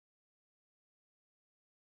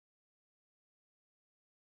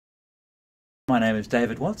My name is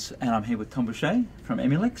David Watts and I'm here with Tom Boucher from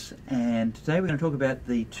Emulex, and today we're going to talk about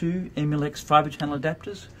the two Emulex fibre channel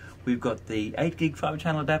adapters. We've got the 8GB fibre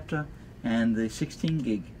channel adapter and the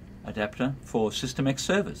 16GB adapter for System X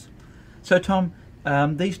servers. So Tom,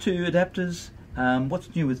 these two adapters,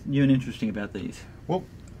 what's new and interesting about these? Well,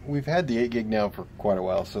 we've had the 8GB now for quite a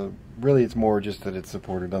while, so really it's more just that it's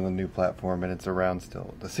supported on the new platform and it's around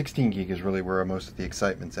still. The 16GB is really where most of the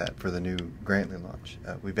excitement's at for the new Grantley launch.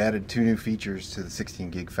 We've added two new features to the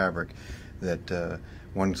 16GB fabric that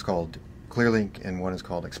one is called ClearLink and one is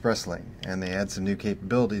called Express Lane, and they add some new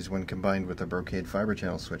capabilities when combined with the Brocade fiber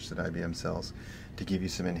channel switch that IBM sells to give you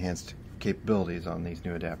some enhanced capabilities on these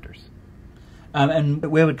new adapters. And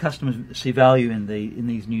where would customers see value in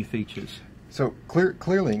these new features? So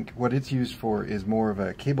ClearLink, what it's used for is more of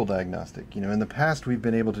a cable diagnostic. You know, in the past we've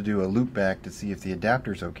been able to do a loop back to see if the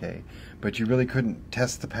adapter's okay, but you really couldn't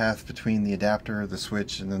test the path between the adapter, the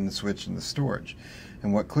switch, and then the switch and the storage.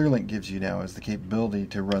 And what ClearLink gives you now is the capability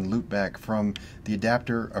to run loop back from the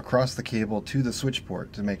adapter across the cable to the switch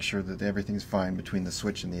port to make sure that everything's fine between the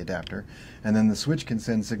switch and the adapter. And then the switch can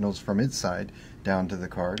send signals from its side down to the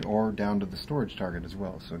card or down to the storage target as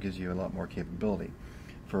well. So it gives you a lot more capability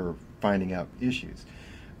for finding out issues.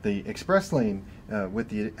 The Express Lane, with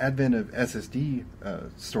the advent of SSD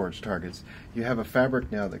storage targets, you have a fabric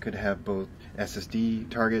now that could have both SSD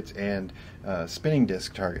targets and spinning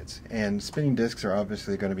disk targets. And spinning disks are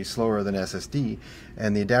obviously going to be slower than SSD,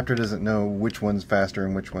 and the adapter doesn't know which one's faster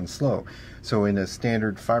and which one's slow. So in a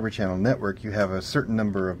standard fiber channel network, you have a certain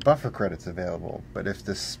number of buffer credits available, but if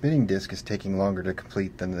the spinning disk is taking longer to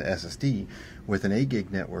complete than the SSD, with an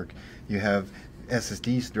 8GB network, you have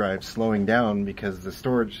SSD drives slowing down because the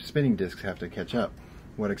storage spinning disks have to catch up.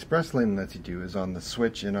 What Express Lane lets you do is on the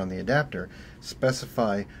switch and on the adapter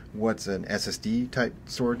specify what's an SSD type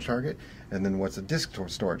storage target and then what's a disk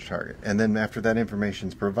storage target. And then after that information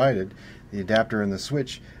is provided, the adapter and the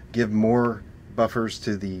switch give more buffers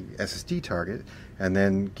to the SSD target and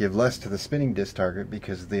then give less to the spinning disk target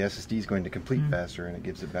because the SSD is going to complete faster and it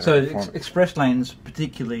gives it better performance. So Express Lane's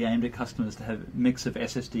particularly aimed at customers to have a mix of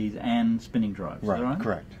SSDs and spinning drives, right, is that right?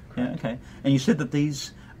 Correct. Yeah, okay. And you said that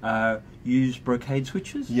these use Brocade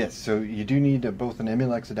switches? Yes, so you do need both an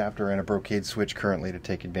Emulex adapter and a Brocade switch currently to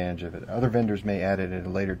take advantage of it. Other vendors may add it at a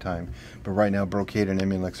later time, but right now Brocade and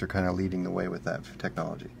Emulex are kind of leading the way with that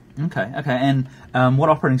technology. Okay. And what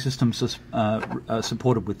operating systems are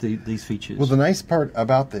supported with these features? Well, the nice part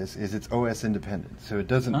about this is it's OS independent, so it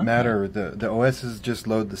doesn't matter. The OSs just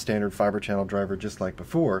load the standard fiber channel driver just like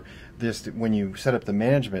before. When you set up the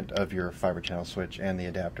management of your fiber channel switch and the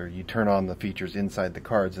adapter, you turn on the features inside the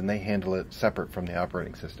cards, and they handle it separate from the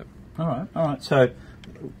operating system. All right. So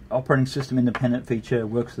operating system independent feature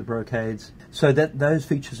works with Brocades. So those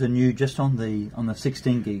features are new just on the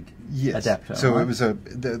 16GB adapter. So right? it was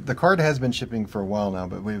the card has been shipping for a while now,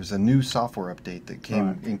 but it was a new software update that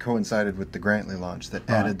came and coincided with the Grantley launch that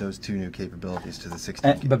added those two new capabilities to the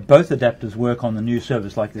 16GB. But both adapters work on the new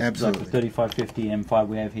servers like this, Absolutely. like the 3550 M5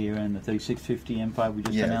 we have here and the 3650 M5 we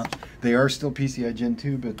just announced. They are still PCI Gen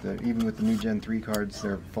 2, but even with the new Gen 3 cards,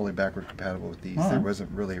 they're fully backward compatible with these. There wasn't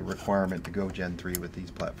really a requirement to go Gen 3 with these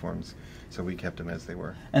platforms, so we kept them as they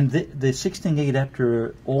were. And the 16GB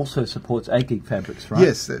adapter also supports 8GB fabrics, right?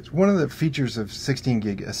 Yes, one of the features of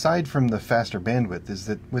 16GB, aside from the faster bandwidth, is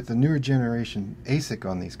that with the newer generation ASIC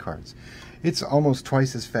on these cards, it's almost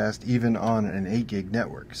twice as fast even on an 8GB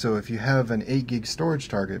network. So if you have an 8GB storage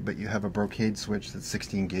target, but you have a Brocade switch that's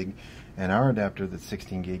 16GB, and our adapter that's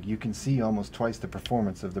 16GB, you can see almost twice the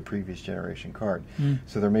performance of the previous generation card.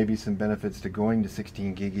 So there may be some benefits to going to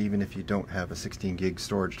 16GB even if you don't have a 16GB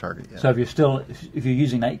storage target yet. So if you're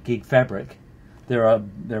using 8GB fabric, there are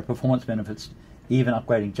performance benefits even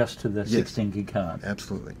upgrading just to the 16GB card.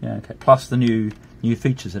 Absolutely. Yeah, okay. Plus the new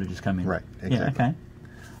features that have just come in. Right, exactly. Yeah, okay.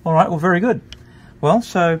 All right, well, very good. Well,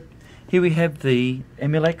 so here we have the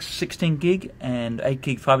Emulex 16GB and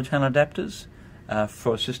 8GB fiber channel adapters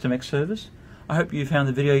for System X servers. I hope you found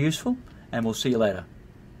the video useful, and we'll see you later.